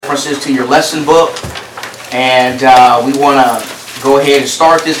references to your lesson book. And we want to go ahead and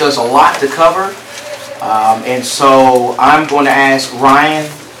start this. There's a lot to cover. And so I'm going to ask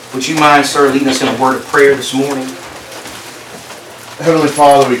Ryan, would you mind, sir, leading us in a word of prayer this morning? Heavenly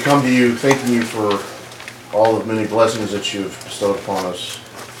Father, we come to you thanking you for all the many blessings that you have bestowed upon us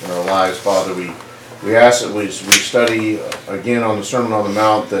in our lives, Father. We ask that we study again on the Sermon on the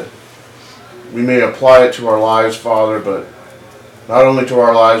Mount, that we may apply it to our lives, Father, but not only to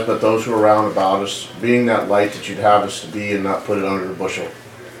our lives, but those who are around about us, being that light that you'd have us to be and not put it under a bushel.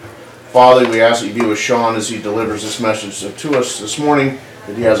 Father, we ask that you be with Sean as he delivers this message to us this morning,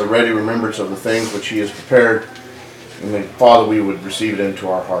 that he has a ready remembrance of the things which he has prepared, and that, Father, we would receive it into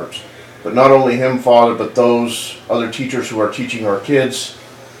our hearts. But not only him, Father, but those other teachers who are teaching our kids,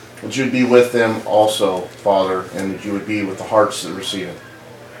 that you would be with them also, Father, and that you would be with the hearts that receive it.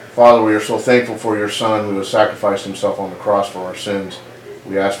 Father, we are so thankful for your Son who has sacrificed himself on the cross for our sins.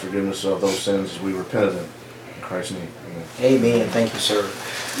 We ask forgiveness of those sins as we repent of them. In Christ's name, amen. Amen. Thank you, sir.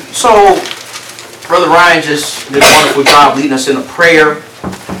 So, Brother Ryan just did a wonderful job leading us in a prayer.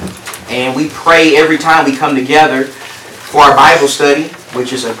 And we pray every time we come together for our Bible study,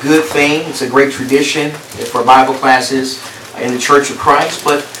 which is a good thing. It's a great tradition for Bible classes in the Church of Christ.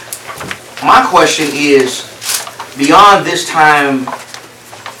 But my question is, beyond this time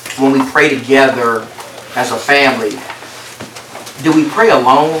when we pray together as a family, do we pray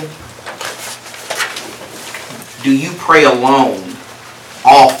alone? Do you pray alone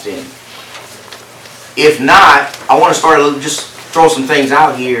often? If not, I want to just throw some things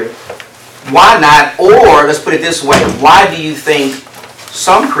out here. Why not? Or let's put it this way. Why do you think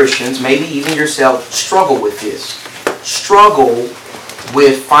some Christians, maybe even yourself, struggle with this? Struggle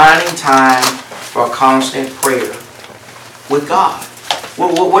with finding time for a constant prayer with God.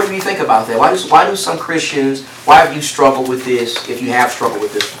 What do you think about that? Why do some Christians, why have you struggled with this, if you have struggled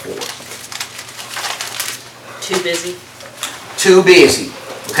with this before? Too busy. Too busy.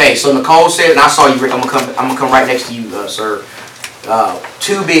 Okay, so Nicole said, and I saw you, Rick. I'm gonna come right next to you, sir.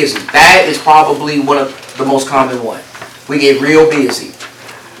 Too busy. That is probably one of the most common one. We get real busy.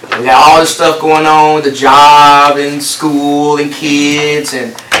 We got all this stuff going on, the job and school and kids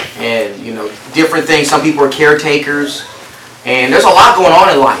and you know, different things. Some people are caretakers. And there's a lot going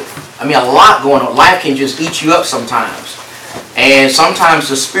on in life. I mean, a lot going on. Life can just eat you up sometimes. And sometimes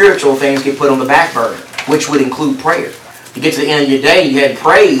the spiritual things get put on the back burner, which would include prayer. You get to the end of your day, you hadn't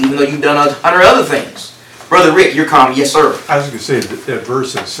prayed, even though you've done 100 other things. Brother Rick, you're comment. Yes, sir. I was going to say that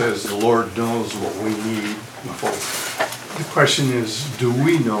verse that says the Lord knows what we need. The question is, do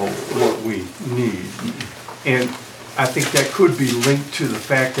we know what we need? And I think that could be linked to the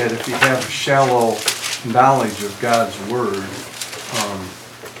fact that if you have a shallow knowledge of God's Word,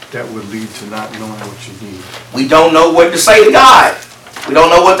 that would lead to not knowing what you need. We don't know what to say to God. We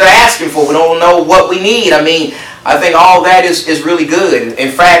don't know what they're asking for. We don't know what we need. I mean, I think all that is really good.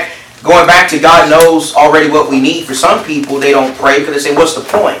 In fact, going back to God knows already what we need, for some people, they don't pray because they say, what's the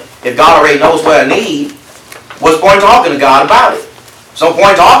point? If God already knows what I need, what's the point talking to God about it? So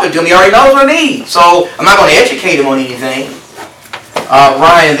point talking to him, he already knows what I need. So I'm not going to educate him on anything.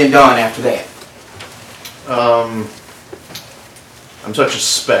 Ryan, then Don after that. I'm such a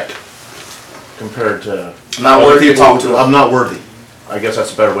speck compared to... I'm not worthy to talk to him. I'm not worthy. I guess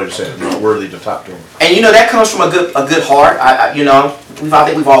that's a better way to say it. I'm not worthy to talk to him. And you know, that comes from a good heart. I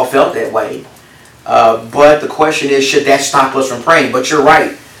think we've all felt that way. But the question is, should that stop us from praying? But you're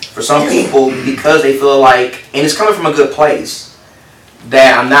right. For some people, because they feel like, and it's coming from a good place,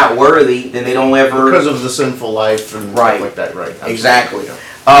 that I'm not worthy, then they don't ever... Because of the sinful life and right. Stuff like that, right. Absolutely. Exactly.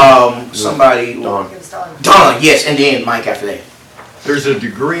 Yeah. Somebody... Don, yes, and then Mike after that. There's a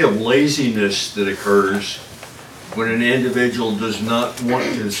degree of laziness that occurs when an individual does not want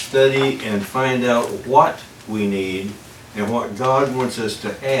to study and find out what we need and what God wants us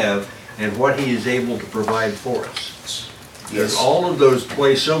to have and what He is able to provide for us. There's all of those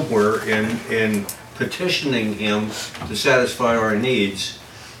play somewhere in petitioning Him to satisfy our needs.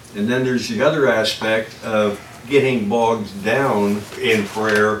 And then there's the other aspect of getting bogged down in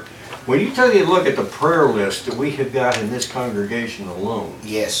prayer. When you take a look at the prayer list that we have got in this congregation alone,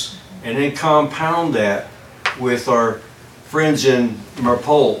 yes, and then compound that with our friends in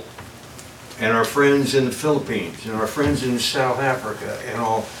Marpole, and our friends in the Philippines, and our friends in South Africa, and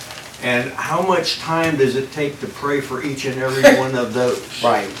all, and how much time does it take to pray for each and every one of those?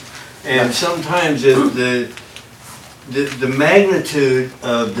 Right. And sometimes the magnitude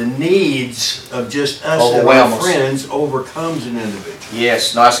of the needs of just us and our friends overcomes an individual.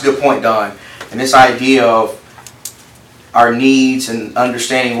 Yes, no, that's a good point, Don. And this idea of our needs and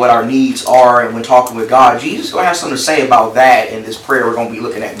understanding what our needs are, and when talking with God, Jesus is going to have something to say about that in this prayer we're going to be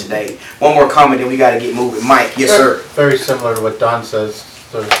looking at today. One more comment, then we got to get moving. Mike, yes, sir. Very similar to what Don says.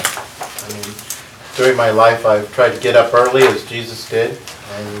 So, I mean, during my life, I've tried to get up early as Jesus did,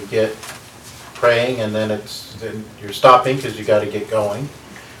 and you get praying, and then you're stopping because you got to get going.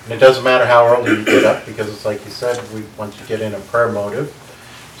 And it doesn't matter how early you get up, because it's like you said, once you get in a prayer motive,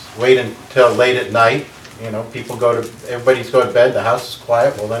 wait until late at night. You know, everybody's going to bed, the house is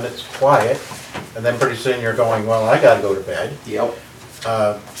quiet, well then it's quiet, and then pretty soon you're going, well, I gotta go to bed. Yep.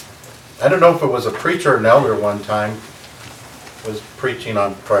 I don't know if it was a preacher or an elder one time was preaching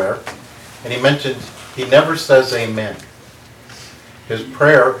on prayer, and he mentioned he never says amen. His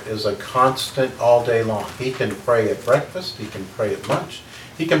prayer is a constant all day long. He can pray at breakfast, he can pray at lunch,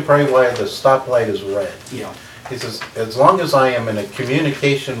 he can pray while the stoplight is red. Yeah. He says, as long as I am in a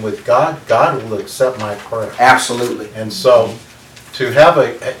communication with God, God will accept my prayer. Absolutely. And so, to have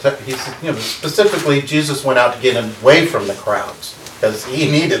he said, you know, specifically, Jesus went out to get away from the crowds because he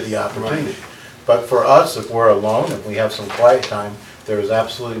needed the opportunity. Right. But for us, if we're alone and we have some quiet time, there is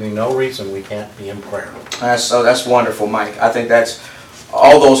absolutely no reason we can't be in prayer. That's wonderful, Mike. I think that's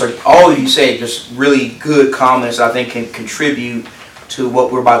all of you say just really good comments. I think can contribute to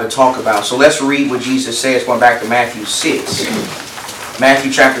what we're about to talk about. So let's read what Jesus says, going back to Matthew 6.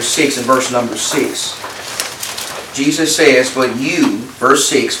 Matthew chapter 6 and verse number 6. Jesus says, but you, verse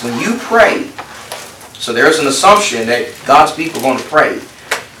 6, when you pray, so there's an assumption that God's people are going to pray.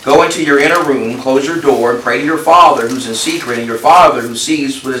 Go into your inner room, close your door, and pray to your Father who's in secret, and your Father who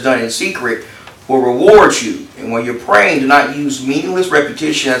sees what is done in secret will reward you. And when you're praying, do not use meaningless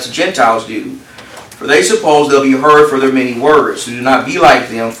repetition as the Gentiles do, for they suppose they'll be heard for their many words. So do not be like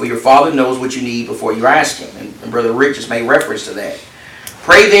them, for your Father knows what you need before you ask Him. And Brother Rick just made reference to that.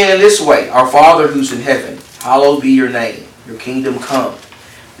 Pray then in this way, Our Father who's in heaven, hallowed be your name. Your kingdom come.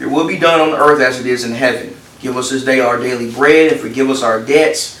 Your will be done on earth as it is in heaven. Give us this day our daily bread, and forgive us our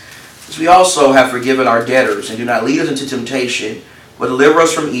debts, as we also have forgiven our debtors. And do not lead us into temptation, but deliver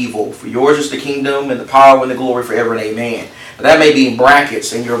us from evil. For yours is the kingdom, and the power, and the glory forever, and amen. That may be in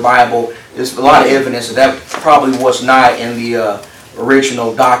brackets in your Bible. There's a lot of evidence that probably was not in the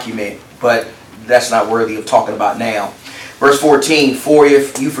original document, but that's not worthy of talking about now. Verse 14, for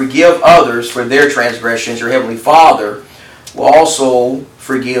if you forgive others for their transgressions, your heavenly Father will also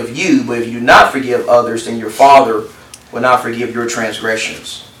forgive you. But if you do not forgive others, then your Father will not forgive your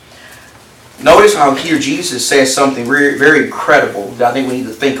transgressions. Notice how here Jesus says something very, very incredible that I think we need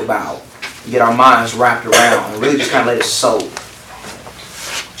to think about, get our minds wrapped around, and really just kind of let it soak.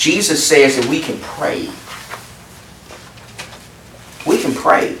 Jesus says that we can pray. We can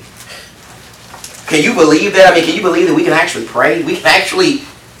pray. Can you believe that? I mean, can you believe that we can actually pray? We can actually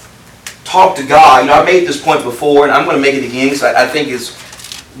talk to God. You know, I made this point before, and I'm going to make it again because I think it's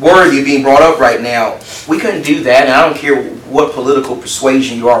worthy of being brought up right now. We couldn't do that, and I don't care what political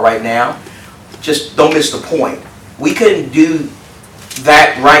persuasion you are right now. Just don't miss the point. We couldn't do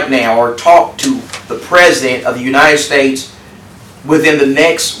that right now or talk to the President of the United States within the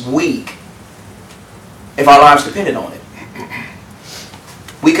next week if our lives depended on it.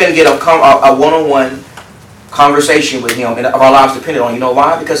 We couldn't get a one-on-one conversation with him if our lives depended on it. You know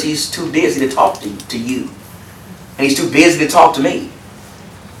why? Because he's too busy to talk to you. And he's too busy to talk to me.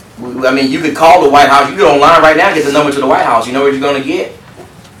 I mean, you could call the White House. You get online right now and get the number to the White House. You know what you're going to get?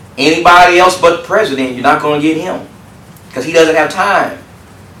 Anybody else but the President, you're not going to get him. Because he doesn't have time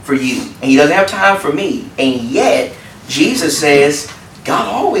for you. And he doesn't have time for me. And yet, Jesus says God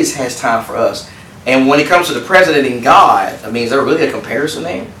always has time for us. And when it comes to the President and God, I mean, is there really a comparison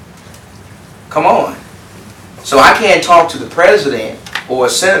there? Come on. So I can't talk to the President or a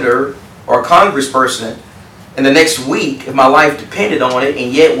senator or a congressperson in the next week if my life depended on it.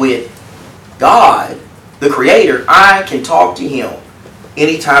 And yet with God, the Creator, I can talk to Him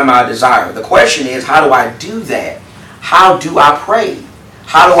anytime I desire. The question is, how do I do that? How do I pray?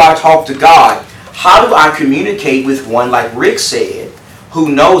 How do I talk to God? How do I communicate with one, like Rick said, who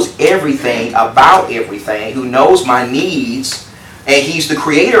knows everything about everything, who knows my needs, and He's the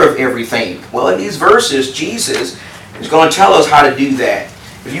creator of everything? Well, in these verses, Jesus is going to tell us how to do that.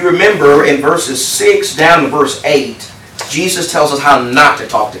 If you remember, in verses 6 down to verse 8, Jesus tells us how not to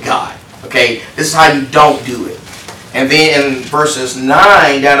talk to God. Okay? This is how you don't do it. And then in verses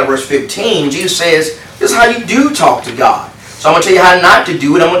 9 down to verse 15, Jesus says, this is how you do talk to God. So I'm going to tell you how not to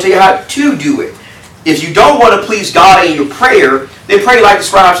do it. I'm going to tell you how to do it. If you don't want to please God in your prayer, then pray like the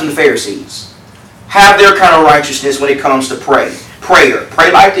scribes and the Pharisees. Have their kind of righteousness when it comes to prayer.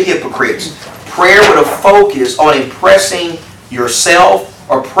 Pray like the hypocrites. Prayer with a focus on impressing yourself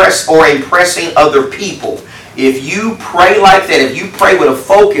or impressing other people. If If you pray like that, if you pray with a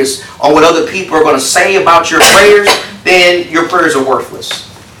focus on what other people are going to say about your prayers, then your prayers are worthless.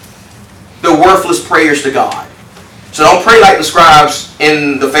 They're worthless prayers to God. So don't pray like the scribes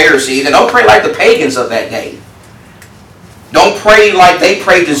and the Pharisees, and don't pray like the pagans of that day. Don't pray like they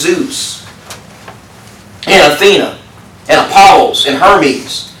prayed to Zeus and Athena and Apollos and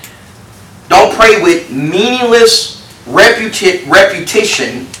Hermes. Don't pray with meaningless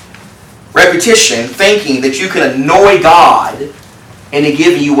repetition, thinking that you can annoy God into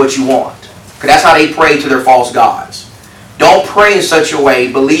giving you what you want. Because that's how they pray to their false gods. Don't pray in such a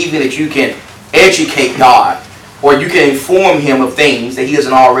way believing that you can educate God or you can inform Him of things that He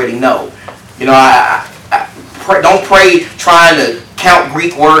doesn't already know. You know, don't pray trying to count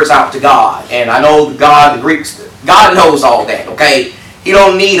Greek words out to God. And I know God knows all that, okay? He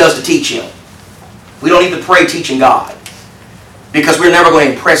don't need us to teach Him. We don't need to pray teaching God, because we're never going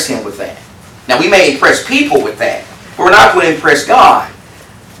to impress Him with that. Now, we may impress people with that, but we're not going to impress God.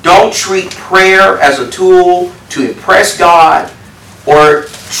 Don't treat prayer as a tool to impress God or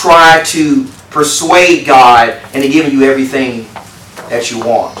try to persuade God into giving you everything that you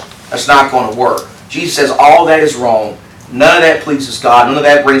want. That's not going to work. Jesus says all that is wrong. None of that pleases God. None of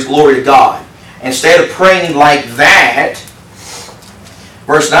that brings glory to God. Instead of praying like that,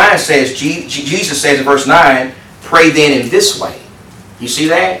 verse 9 says, Jesus says in verse 9, pray then in this way. You see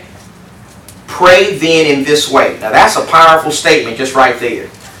that? Pray then in this way. Now that's a powerful statement just right there.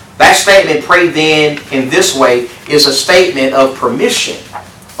 That statement, pray then in this way, is a statement of permission.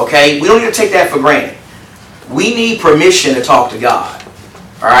 Okay? We don't need to take that for granted. We need permission to talk to God.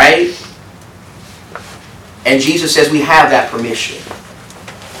 Alright? And Jesus says we have that permission.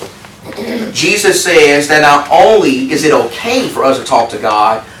 Jesus says that not only is it okay for us to talk to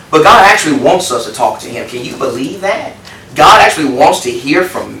God, but God actually wants us to talk to Him. Can you believe that? God actually wants to hear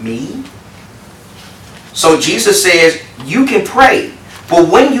from me. So Jesus says you can pray. But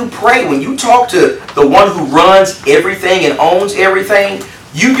when you pray, when you talk to the one who runs everything and owns everything,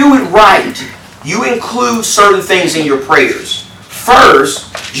 you do it right. You include certain things in your prayers.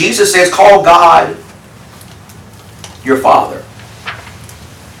 First, Jesus says call God your Father.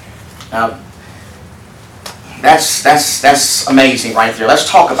 Now, that's amazing right there. Let's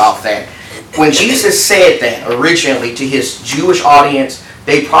talk about that. When Jesus said that originally to His Jewish audience,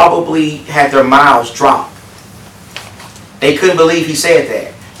 they probably had their mouths drop. They couldn't believe He said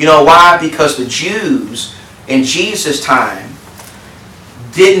that. You know why? Because the Jews in Jesus' time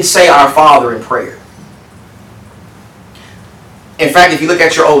didn't say our Father in prayer. In fact, if you look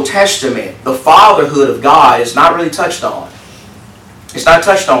at your Old Testament, the fatherhood of God is not really touched on. It's not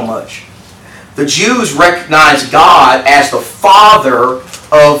touched on much. The Jews recognized God as the father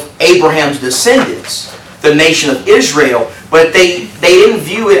of Abraham's descendants, the nation of Israel, but they didn't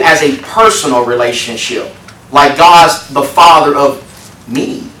view it as a personal relationship, like God's the father of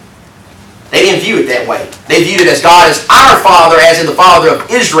me. They didn't view it that way. They viewed it as God is our father, as in the father of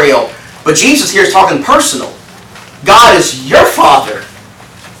Israel. But Jesus here is talking personal. God is your Father.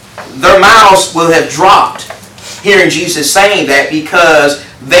 Their mouths will have dropped hearing Jesus saying that, because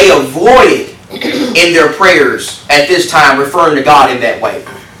they avoided in their prayers at this time referring to God in that way.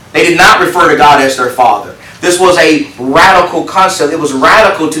 They did not refer to God as their Father. This was a radical concept. It was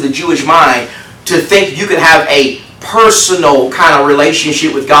radical to the Jewish mind to think you could have a personal kind of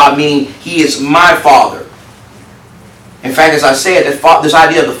relationship with God, meaning He is my Father. In fact, as I said, this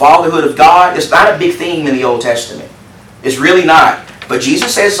idea of the fatherhood of God is not a big theme in the Old Testament. It's really not. But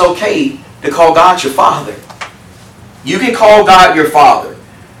Jesus says it's okay to call God your Father. You can call God your Father.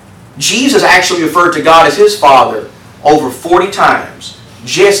 Jesus actually referred to God as His Father over 40 times,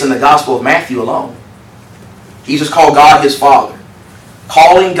 just in the Gospel of Matthew alone. Jesus called God His Father.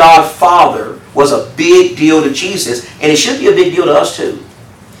 Calling God Father was a big deal to Jesus, and it should be a big deal to us too.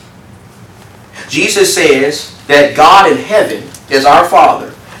 Jesus says that God in heaven is our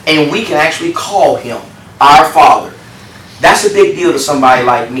Father, and we can actually call Him our Father. That's a big deal to somebody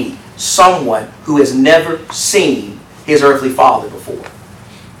like me, someone who has never seen his earthly father before.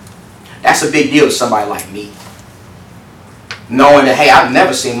 That's a big deal to somebody like me. Knowing that, hey, I've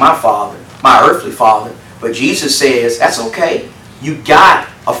never seen my father, my earthly father, but Jesus says, that's okay. You got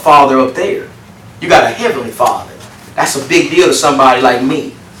a Father up there. You got a heavenly Father. That's a big deal to somebody like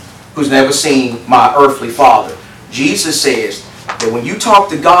me, who's never seen my earthly father. Jesus says that when you talk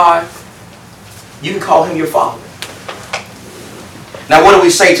to God, you can call Him your Father. Now, what do we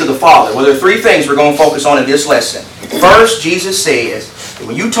say to the Father? Well, there are three things we're going to focus on in this lesson. First, Jesus says that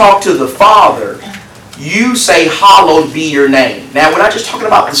when you talk to the Father, you say, hallowed be your name. Now, we're not just talking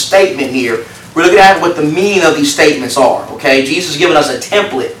about the statement here. We're looking at what the meaning of these statements are. Okay? Jesus is giving us a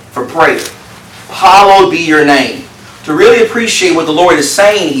template for prayer. Hallowed be your name. To really appreciate what the Lord is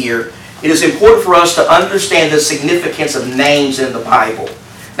saying here, it is important for us to understand the significance of names in the Bible.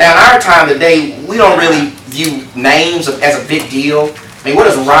 Now, in our time today, we don't really view names as a big deal. I mean, what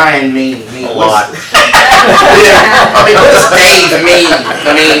does Ryan mean? A lot. I mean, what does Dave mean?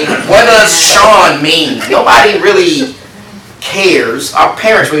 I mean, what does Sean mean? Nobody really cares. Our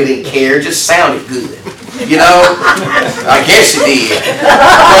parents really didn't care. It just sounded good. You know? I guess it did.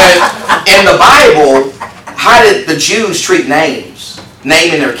 But in the Bible, how did the Jews treat names?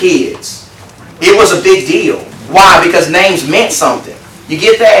 Naming their kids. It was a big deal. Why? Because names meant something. You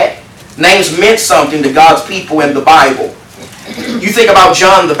get that? Names meant something to God's people in the Bible. You think about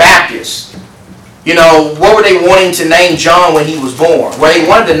John the Baptist. You know, what were they wanting to name John when he was born? Well, they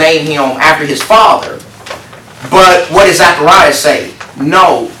wanted to name him after his father. But what did Zacharias say?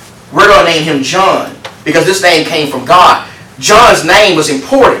 No, we're going to name him John because this name came from God. John's name was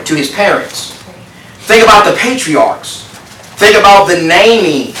important to his parents. Think about the patriarchs. Think about the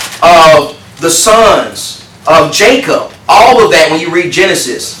naming of the sons of Jacob. All of that, when you read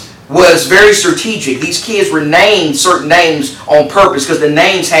Genesis, was very strategic. These kids were named certain names on purpose because the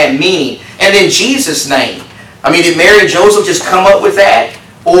names had meaning. And then Jesus' name. I mean, did Mary and Joseph just come up with that?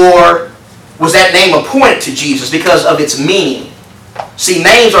 Or was that name appointed to Jesus because of its meaning? See,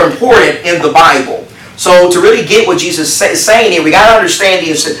 names are important in the Bible. So to really get what Jesus is saying here, we got to understand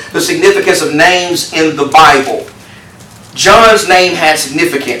the significance of names in the Bible. John's name had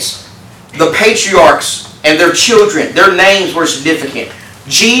significance. The patriarchs and their children, their names were significant.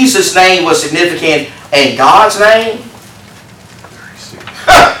 Jesus' name was significant, and God's name,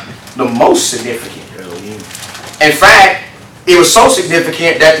 the most significant. In fact, it was so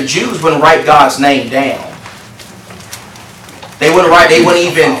significant that the Jews wouldn't write God's name down. They wouldn't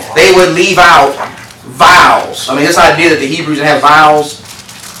they would leave out vowels. I mean, this idea that the Hebrews didn't have vowels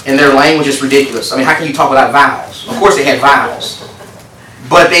in their language is ridiculous. I mean, how can you talk without vowels? Of course they had vowels.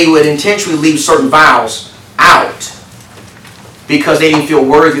 But they would intentionally leave certain vowels out because they didn't feel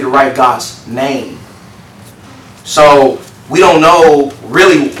worthy to write God's name. So we don't know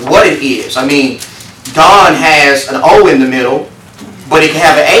really what it is. I mean, Don has an O in the middle, but it can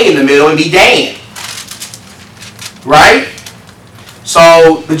have an A in the middle and be Dan. Right?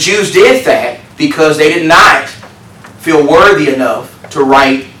 So the Jews did that because they did not feel worthy enough to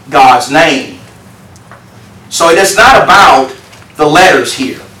write God's name. So it's not about the letters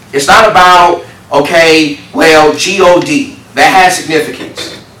here. It's not about, okay, well, G-O-D. That has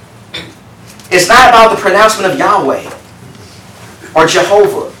significance. It's not about the pronouncement of Yahweh or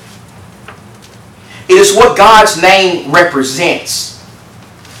Jehovah. It is what God's name represents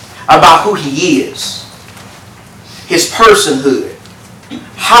about who He is. His personhood.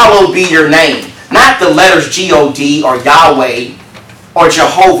 Hallowed be your name. Not the letters G-O-D or Yahweh or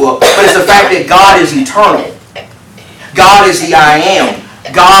Jehovah, but it's the fact that God is eternal. God is the I am.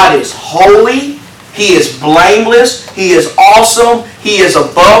 God is holy. He is blameless. He is awesome. He is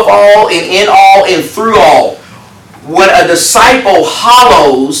above all and in all and through all. When a disciple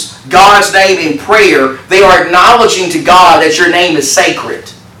hallows God's name in prayer, they are acknowledging to God that your name is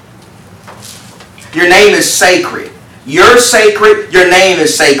sacred. Your name is sacred. You're sacred. Your name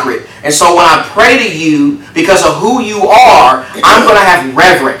is sacred. And so when I pray to you, because of who you are, I'm going to have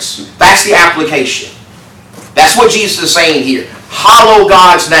reverence. That's the application. That's what Jesus is saying here. Hallow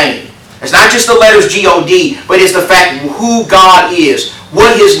God's name. It's not just the letters G-O-D, but it's the fact who God is,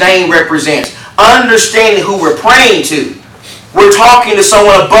 what His name represents, understanding who we're praying to. We're talking to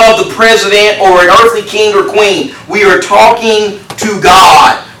someone above the president or an earthly king or queen. We are talking to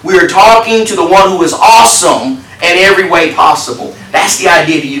God. We are talking to the one who is awesome in every way possible. That's the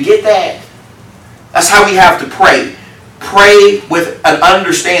idea. Do you get that? That's how we have to pray. Pray with an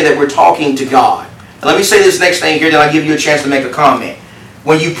understanding that we're talking to God. And let me say this next thing here, then I'll give you a chance to make a comment.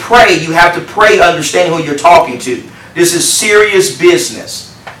 When you pray, you have to pray understanding who you're talking to. This is serious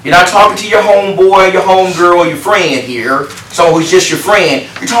business. You're not talking to your homeboy, your homegirl, your friend here, someone who's just your friend.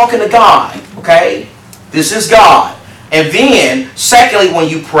 You're talking to God, okay? This is God. And then, secondly, when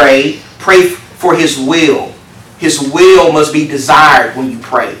you pray for His will. His will must be desired when you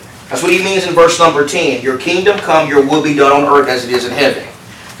pray. That's what He means in verse number 10. Your kingdom come, your will be done on earth as it is in heaven.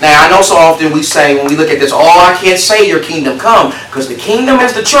 Now, I know so often we say, when we look at this, oh, I can't say your kingdom come, because the kingdom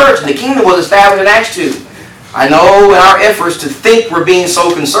is the church, and the kingdom was established in Acts 2. I know in our efforts to think we're being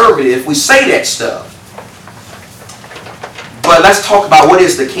so conservative, we say that stuff. But let's talk about what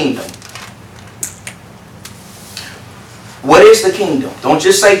is the kingdom. What is the kingdom? Don't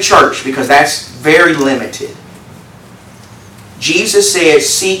just say church, because that's very limited. Jesus said,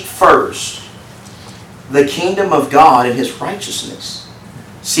 seek first the kingdom of God and His righteousness.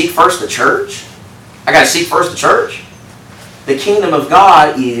 Seek first the church? I got to seek first the church. The kingdom of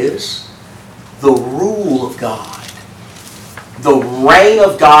God is the rule of God. The reign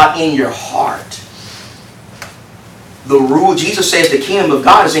of God in your heart. The rule, Jesus says the kingdom of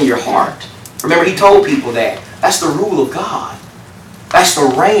God is in your heart. Remember, he told people that. That's the rule of God. That's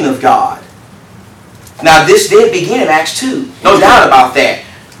the reign of God. Now, this did begin in Acts 2. No doubt about that.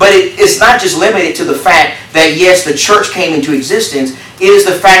 But it's not just limited to the fact that, yes, the church came into existence. It is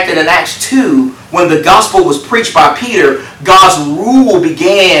the fact that in Acts 2, when the gospel was preached by Peter, God's rule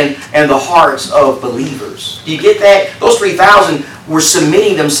began in the hearts of believers. Do you get that? Those 3,000 were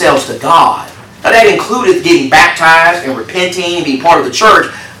submitting themselves to God. Now, that included getting baptized and repenting and being part of the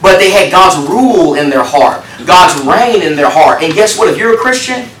church, but they had God's rule in their heart, God's reign in their heart. And guess what? If you're a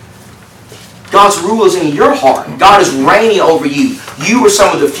Christian, God's rule is in your heart. God is reigning over you. You are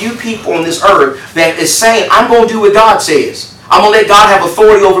some of the few people on this earth that is saying, I'm going to do what God says. I'm going to let God have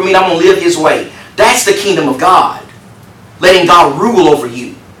authority over me and I'm going to live His way. That's the kingdom of God. Letting God rule over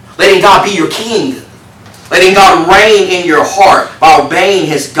you. Letting God be your king. Letting God reign in your heart by obeying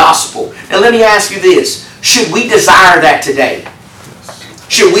His gospel. Now let me ask you this. Should we desire that today?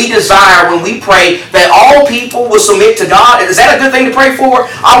 Should we desire when we pray that all people will submit to God? Is that a good thing to pray for?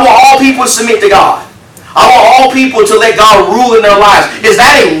 I want all people to submit to God. I want all people to let God rule in their lives. Is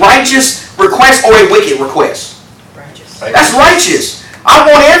that a righteous request or a wicked request? Righteous. That's righteous. I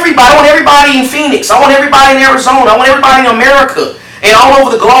want everybody in Phoenix. I want everybody in Arizona. I want everybody in America and all over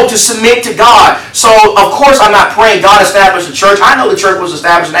the globe to submit to God. So, of course, I'm not praying God establish the church. I know the church was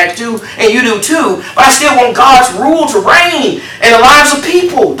established in Acts 2, and you do too. But I still want God's rule to reign in the lives of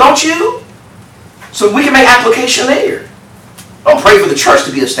people, don't you? So we can make application there. Don't pray for the church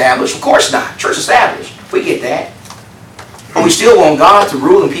to be established. Of course not. Church established. We get that. But we still want God to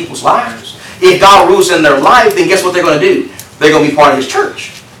rule in people's lives. If God rules in their life, then guess what they're going to do? They're going to be part of His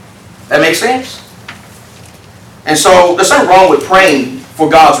church. That makes sense? And so there's nothing wrong with praying for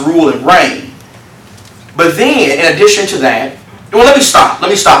God's rule and reign. But then, in addition to that, well, let me stop.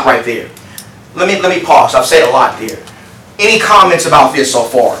 Let me stop right there. Let me pause. I've said a lot there. Any comments about this so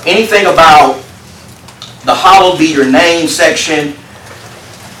far? Anything about the hallowed be your name section,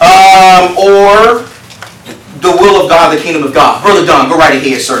 or the will of God, the kingdom of God? Brother Dunn, go right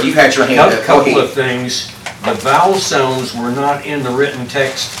ahead, sir. You've had your hand up. A couple of things. The vowel sounds were not in the written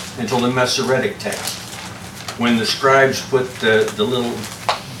text until the Masoretic text, when the scribes put the little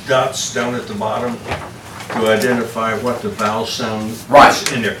dots down at the bottom to identify what the vowel sound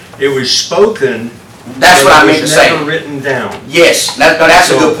was in there. It was spoken. That's what I meant to say. It was never written down. Yes,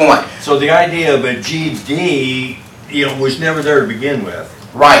 that's a good point. So the idea of a GD, was never there to begin with.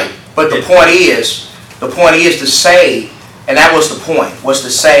 Right, but the point is to say, and that was the point, was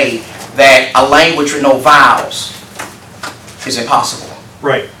to say that a language with no vowels is impossible.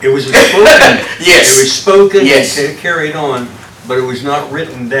 Right. It was spoken. Yes. It was spoken Yes. and carried on, but it was not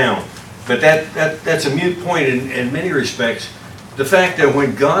written down. But that's a mute point in many respects. The fact that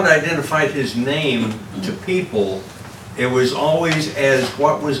when God identified His name to people, it was always as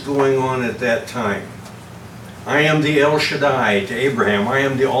what was going on at that time. I am the El Shaddai to Abraham. I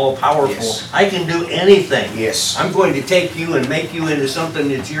am the all-powerful. Yes. I can do anything. Yes. I'm going to take you and make you into something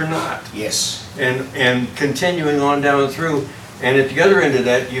that you're not. Yes. And continuing on down through. And at the other end of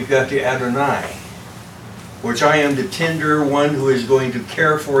that, you've got the Adonai, which I am the tender one who is going to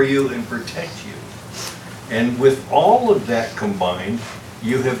care for you and protect you. And with all of that combined,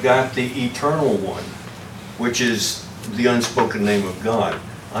 you have got the eternal one, which is the unspoken name of God.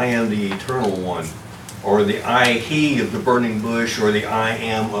 I am the eternal one, or the I, He of the burning bush, or the I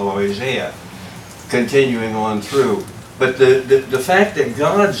am of Isaiah, continuing on through. But the fact that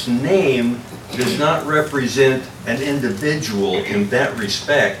God's name does not represent an individual in that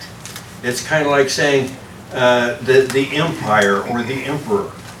respect, it's kind of like saying the empire or the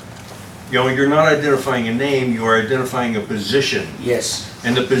emperor. You're not identifying a name, you are identifying a position. Yes.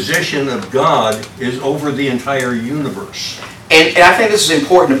 And the position of God is over the entire universe. And I think this is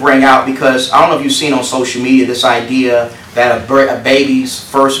important to bring out because I don't know if you've seen on social media this idea that a baby's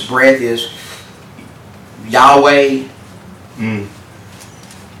first breath is Yahweh.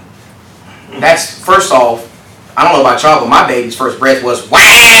 That's, first off, I don't know about y'all, but my baby's first breath was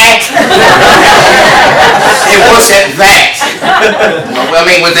whack. It wasn't that. I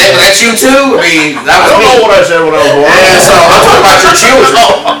mean, was that you too? I mean, that was I don't know what I said when I was born. Yeah, so I'm talking about your children.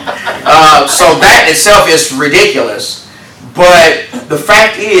 So that in itself is ridiculous. But the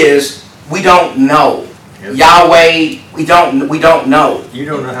fact is, we don't know. Yep. Yahweh, we don't know. You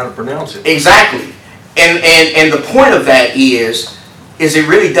don't know how to pronounce it. Exactly. And the point of that is it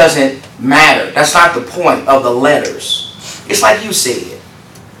really doesn't matter. That's not the point of the letters. It's like you said.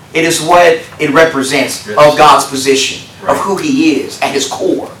 It is what it represents Yes. of God's position, Right. of who He is at His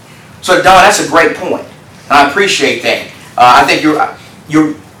core. So, Don, that's a great point. And I appreciate that. I think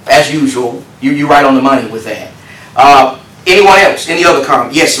you're as usual, you're right on the money with that. Anyone else? Any other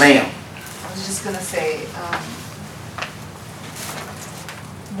comment? Yes, ma'am. I was just gonna say,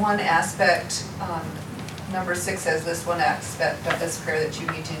 one aspect, number 6 says this one aspect of this prayer that you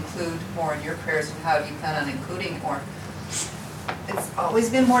need to include more in your prayers, and how do you plan on including it more? It's always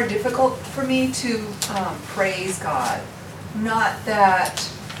been more difficult for me to praise God. Not that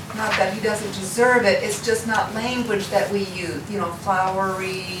He doesn't deserve it, it's just not language that we use,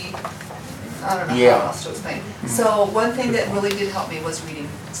 flowery, I don't know Yeah. how else to explain. So one thing that really did help me was reading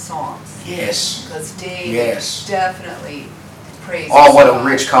Psalms. Yes. Because David Yes. definitely praised Oh, what a God.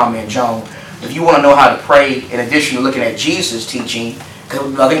 rich comment, Joan. If you want to know how to pray, in addition to looking at Jesus' teaching,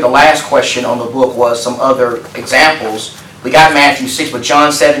 'cause I think the last question on the book was some other examples. We got Matthew 6, but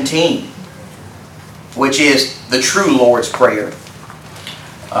John 17, which is the true Lord's Prayer.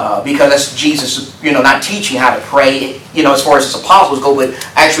 Because that's Jesus, not teaching how to pray, as far as His apostles go, but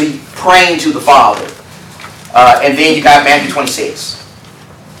actually praying to the Father. And then you got Matthew 26.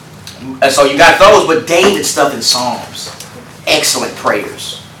 And so you got those, but David's stuff in Psalms. Excellent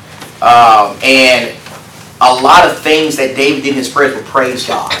prayers. And a lot of things that David did in his prayers would praise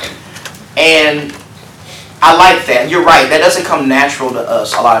God. And I like that. You're right. That doesn't come natural to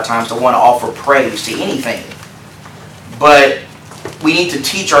us a lot of times to want to offer praise to anything. But we need to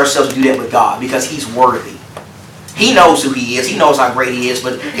teach ourselves to do that with God because He's worthy. He knows who He is. He knows how great He is.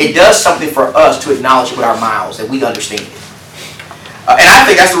 But it does something for us to acknowledge it with our mouths, that we understand it. And I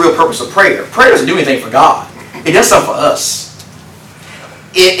think that's the real purpose of prayer. Prayer doesn't do anything for God. It does something for us.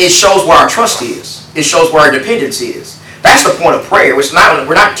 It shows where our trust is. It shows where our dependence is. That's the point of prayer.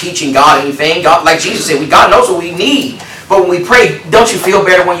 We're not teaching God anything. God, like Jesus said, God knows what we need. But when we pray, don't you feel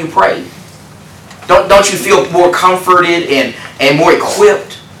better when you pray? Don't you feel more comforted and more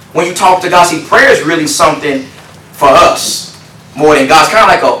equipped when you talk to God? See, prayer is really something for us more than God. It's kind of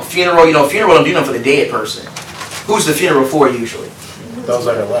like a funeral. Funeral don't do nothing for the dead person. Who's the funeral for usually? Those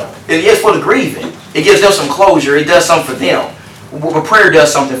that are left. It's for the grieving. It gives them some closure. It does something for them. But prayer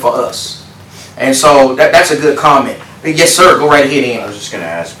does something for us. And so that's a good comment. Yes, sir. Go right ahead, I Ian. was just going to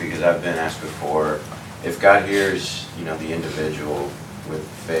ask, because I've been asked before, if God hears, the individual with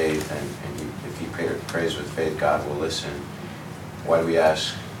faith, and if he prays with faith, God will listen. Why do we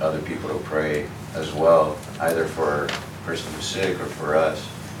ask other people to pray as well, either for a person who's sick or for us?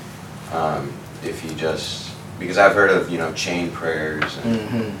 Because I've heard of, chain prayers.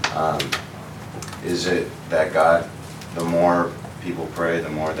 And, is it that God, the more people pray, the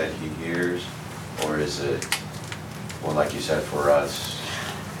more that He hears? Or is it, well, like you said, for us?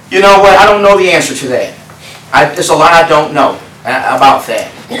 You know what? I don't know the answer to that. There's a lot I don't know about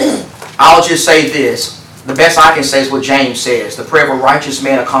that. I'll just say this. The best I can say is what James says. The prayer of a righteous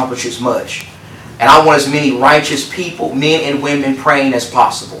man accomplishes much. And I want as many righteous people, men and women, praying as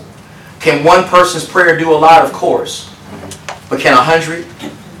possible. Can one person's prayer do a lot? Of course. But can 100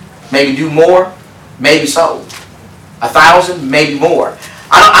 maybe do more? Maybe so. 1,000? Maybe more.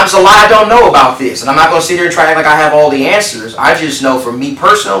 There's a lot I don't know about this. And I'm not going to sit here and try to act like I have all the answers. I just know for me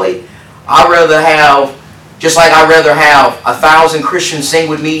personally, I'd rather have 1,000 Christians sing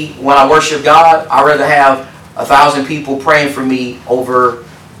with me when I worship God, I'd rather have 1,000 people praying for me over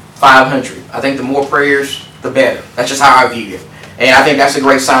 500. I think the more prayers, the better. That's just how I view it. And I think that's a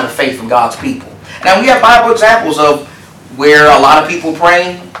great sign of faith from God's people. Now, we have Bible examples of where a lot of people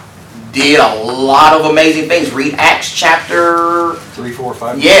praying did a lot of amazing things. Read Acts chapter 3, 4,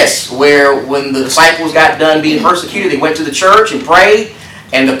 5. Yes, where when the disciples got done being persecuted, they went to the church and prayed,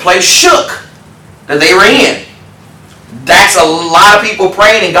 and the place shook that they were in. That's a lot of people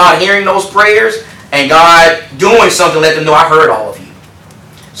praying, and God hearing those prayers, and God doing something to let them know, I heard all of you.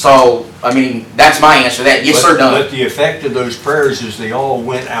 So, that's my answer to that. Yes, sir, Don. But the effect of those prayers is they all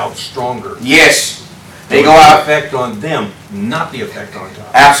went out stronger. Yes. They It go was the out. effect on them, not the effect on God.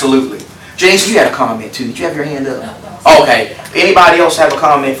 Absolutely. James, you had a comment too. Did you have your hand up? Okay. Anybody else have a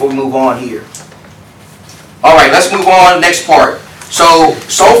comment before we move on here? All right, let's move on. Next part. So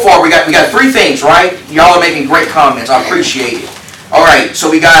far we got 3 things, right? Y'all are making great comments. I appreciate it. All right, so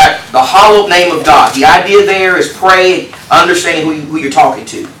we got the hallowed name of God. The idea there is pray, understanding who you're talking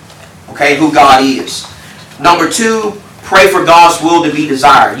to. Okay, who God is. Number 2, pray for God's will to be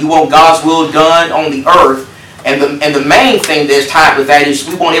desired. You want God's will done on the earth. And the main thing that's tied with that is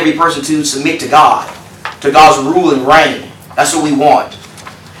we want every person to submit to God, to God's rule and reign. That's what we want.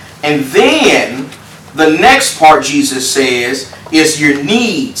 And then the next part Jesus says is your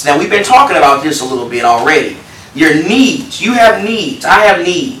needs. Now we've been talking about this a little bit already. Your needs. You have needs. I have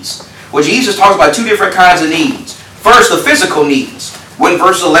needs. Well, Jesus talks about two different kinds of needs. First, the physical needs. When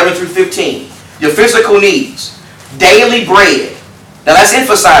verses 11 through 15. Your physical needs. Daily bread. Now let's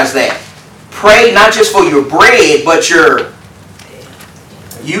emphasize that. Pray not just for your bread, but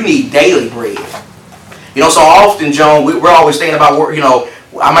you need daily bread. You know, so often, Joan, we're always thinking about, you know,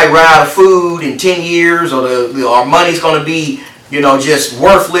 I might run out of food in 10 years, or our money's going to be, you know, just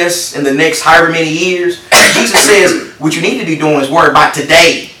worthless in the next however many years. Jesus says what you need to be doing is worry about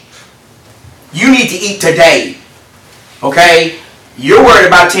today. You need to eat today. Okay? You're worried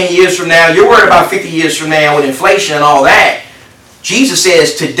about 10 years from now. You're worried about 50 years from now with inflation and all that. Jesus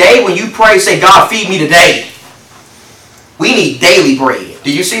says today when you pray, say, God, feed me today. We need daily bread.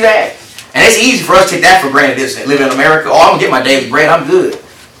 Do you see that? And it's easy for us to take that for granted, isn't it? Living in America, oh, I'm going to get my daily bread, I'm good.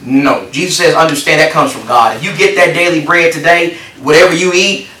 No, Jesus says understand that comes from God. If you get that daily bread today, whatever you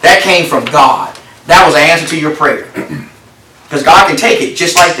eat, that came from God. That was the answer to your prayer. Because God can take it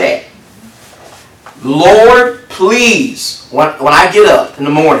just like that. Lord, please, when I get up in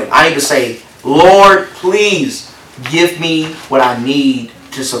the morning, I need to say, Lord, please give me what I need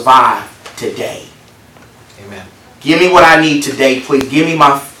to survive today. Amen. Give me what I need today, please. Give me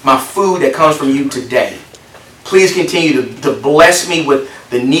my food that comes from you today. Please continue to bless me with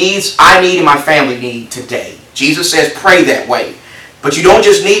the needs I need and my family need today. Jesus says pray that way. But you don't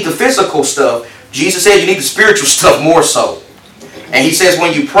just need the physical stuff. Jesus says you need the spiritual stuff more so. And he says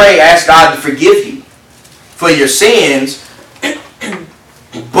when you pray, ask God to forgive you for your sins,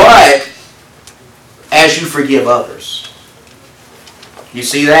 but as you forgive others. You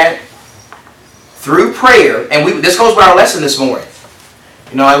see that? Through prayer, and this goes with our lesson this morning.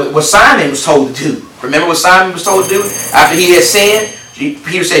 You know, what Simon was told to do. Remember what Simon was told to do? After he had sinned,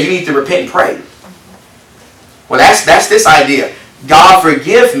 Peter said, you need to repent and pray. Well, that's this idea. God,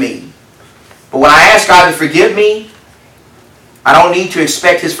 forgive me. But when I ask God to forgive me, I don't need to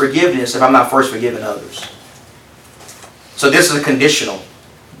expect His forgiveness if I'm not first forgiving others. So this is a conditional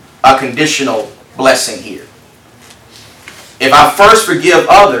blessing here. If I first forgive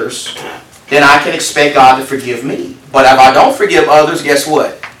others, then I can expect God to forgive me. But if I don't forgive others, guess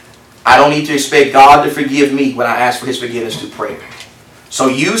what? I don't need to expect God to forgive me when I ask for His forgiveness through prayer. So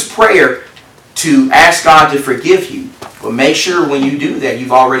use prayer to ask God to forgive you. But make sure when you do that,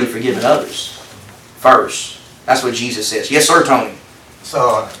 you've already forgiven others first. That's what Jesus says. Yes, sir, Tony.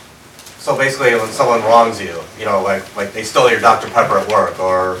 So basically when someone wrongs you, you know, like they stole your Dr. Pepper at work,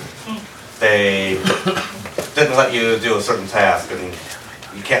 or they didn't let you do a certain task, and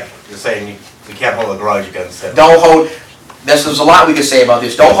you're saying you can't hold a grudge against it. There's a lot we can say about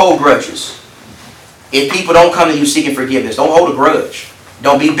this. Don't hold grudges. If people don't come to you seeking forgiveness, don't hold a grudge.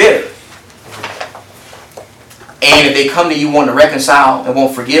 Don't be bitter. And if they come to you wanting to reconcile and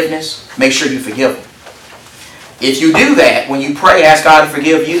want forgiveness, make sure you forgive them. If you do that, when you pray, ask God to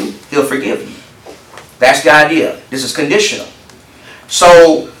forgive you, He'll forgive you. That's the idea. This is conditional.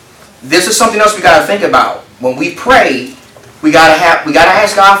 So this is something else we got to think about. When we pray, we got to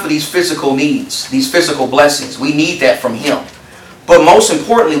ask God for these physical needs, these physical blessings. We need that from Him. But most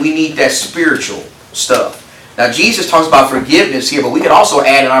importantly, we need that spiritual stuff. Now Jesus talks about forgiveness here, but we could also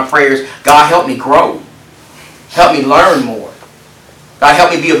add in our prayers, God, help me grow. Help me learn more. God,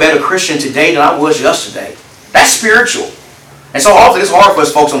 help me be a better Christian today than I was yesterday. That's spiritual. And so often it's hard for us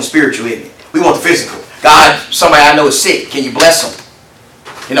to focus on the spiritual, isn't it? We want the physical. God, somebody I know is sick. Can you bless them?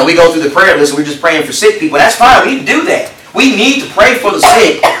 You know, we go through the prayer list and we're just praying for sick people. That's fine. We need to do that. We need to pray for the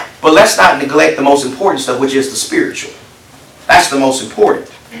sick. But let's not neglect the most important stuff, which is the spiritual. That's the most important.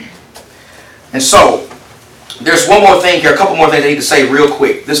 And so, there's one more thing here, a couple more things I need to say real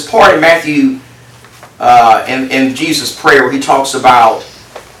quick. This part in Matthew, in Jesus' prayer, where He talks about,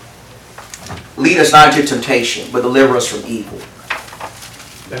 lead us not into temptation, but deliver us from evil.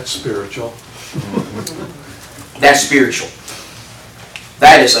 That's spiritual. That's spiritual.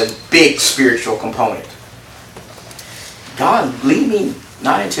 That is a big spiritual component. God, lead me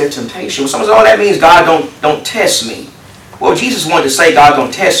not into temptation. When someone says, oh, that means God don't test me. Well, Jesus wanted to say, God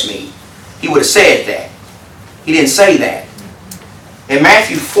don't test me. He would have said that. He didn't say that. In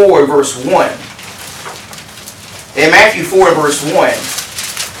Matthew 4, verse 1. In Matthew 4, verse 1,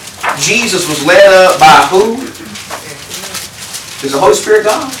 Jesus was led up by who? Is the Holy Spirit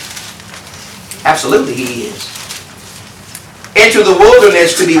God? Absolutely He is. Into the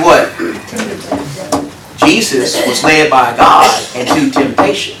wilderness to be what? Jesus was led by God into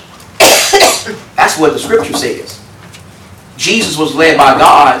temptation. That's what the Scripture says. Jesus was led by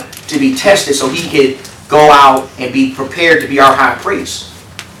God to be tested so He could go out and be prepared to be our high priest.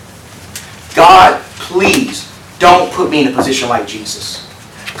 God, please don't put me in a position like Jesus.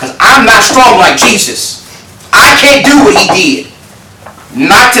 Because I'm not strong like Jesus. I can't do what he did.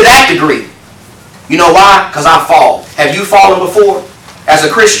 Not to that degree. You know why? Because I fall. Have you fallen before as a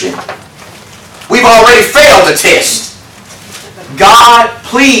Christian? We've already failed the test. God,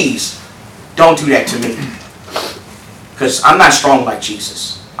 please don't do that to me. Because I'm not strong like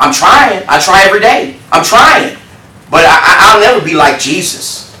Jesus. I'm trying. I try every day. I'm trying. But I'll never be like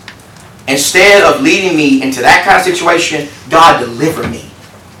Jesus. Instead of leading me into that kind of situation, God, deliver me.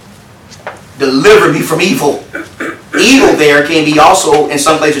 Deliver me from evil. Evil there can be also, in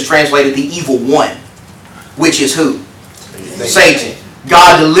some places, translated the evil one. Which is who? Satan.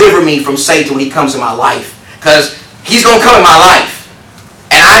 God, deliver me from Satan when he comes in my life. Because he's going to come in my life.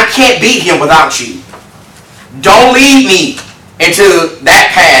 And I can't beat him without you. Don't lead me into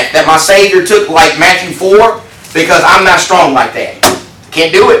that path that my Savior took, like Matthew 4, because I'm not strong like that.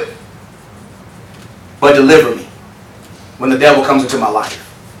 Can't do it. But deliver me when the devil comes into my life.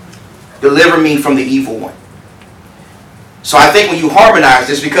 Deliver me from the evil one. So I think when you harmonize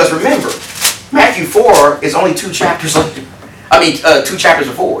this, because remember, Matthew 4 is only 2 chapters later. 2 chapters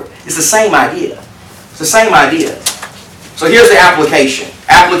before. It's the same idea. It's the same idea. So here's the application.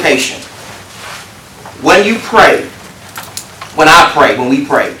 Application. When you pray, when I pray, when we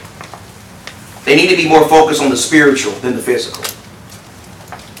pray, they need to be more focused on the spiritual than the physical.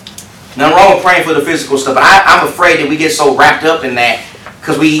 Nothing wrong with praying for the physical stuff, but I'm afraid that we get so wrapped up in that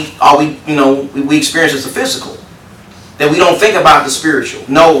because we experience is the physical, that we don't think about the spiritual.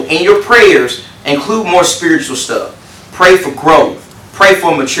 No, in your prayers, include more spiritual stuff. Pray for growth. Pray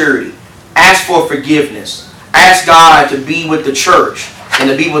for maturity. Ask for forgiveness. Ask God to be with the church and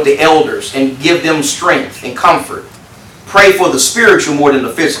to be with the elders and give them strength and comfort. Pray for the spiritual more than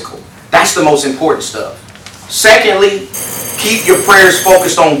the physical. That's the most important stuff. Secondly, keep your prayers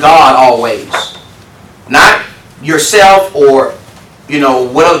focused on God always. Not yourself or,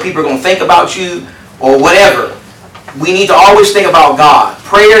 what other people are going to think about you or whatever. We need to always think about God.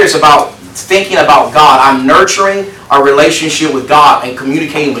 Prayer is about thinking about God. I'm nurturing our relationship with God and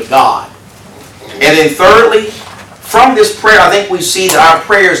communicating with God. And then thirdly, from this prayer, I think we see that our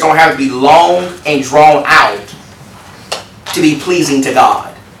prayers don't have to be long and drawn out to be pleasing to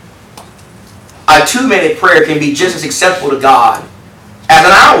God. A 2-minute prayer can be just as acceptable to God as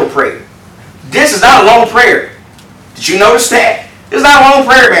an hour prayer. This is not a long prayer. Did you notice that? This is not a long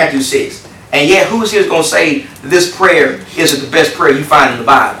prayer, Matthew 6. And yet, who's here going to say that this prayer isn't the best prayer you find in the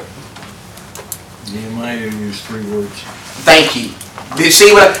Bible? Nehemiah used 3 words. Thank you. Did you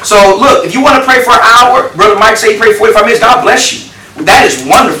see what? So look, if you want to pray for an hour, Brother Mike said he prayed 45 minutes. God bless you. That is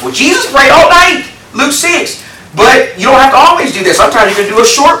wonderful. Jesus prayed all night. Luke 6. But you don't have to always do that. Sometimes you can do a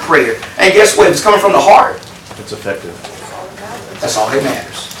short prayer. And guess what? If it's coming from the heart, It's effective. that's all that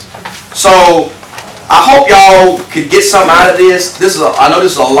matters. So I hope y'all could get something out of this. I know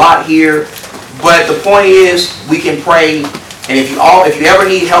this is a lot here, but the point is we can pray. And if you ever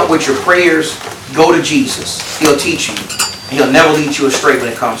need help with your prayers, go to Jesus. He'll teach you. And he'll never lead you astray when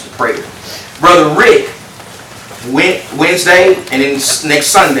it comes to prayer. Brother Rick, Wednesday and then next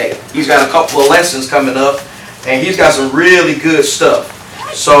Sunday, he's got a couple of lessons coming up. And he's got some really good stuff.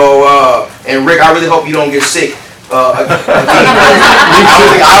 So, and Rick, I really hope you don't get sick. I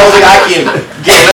don't think I can get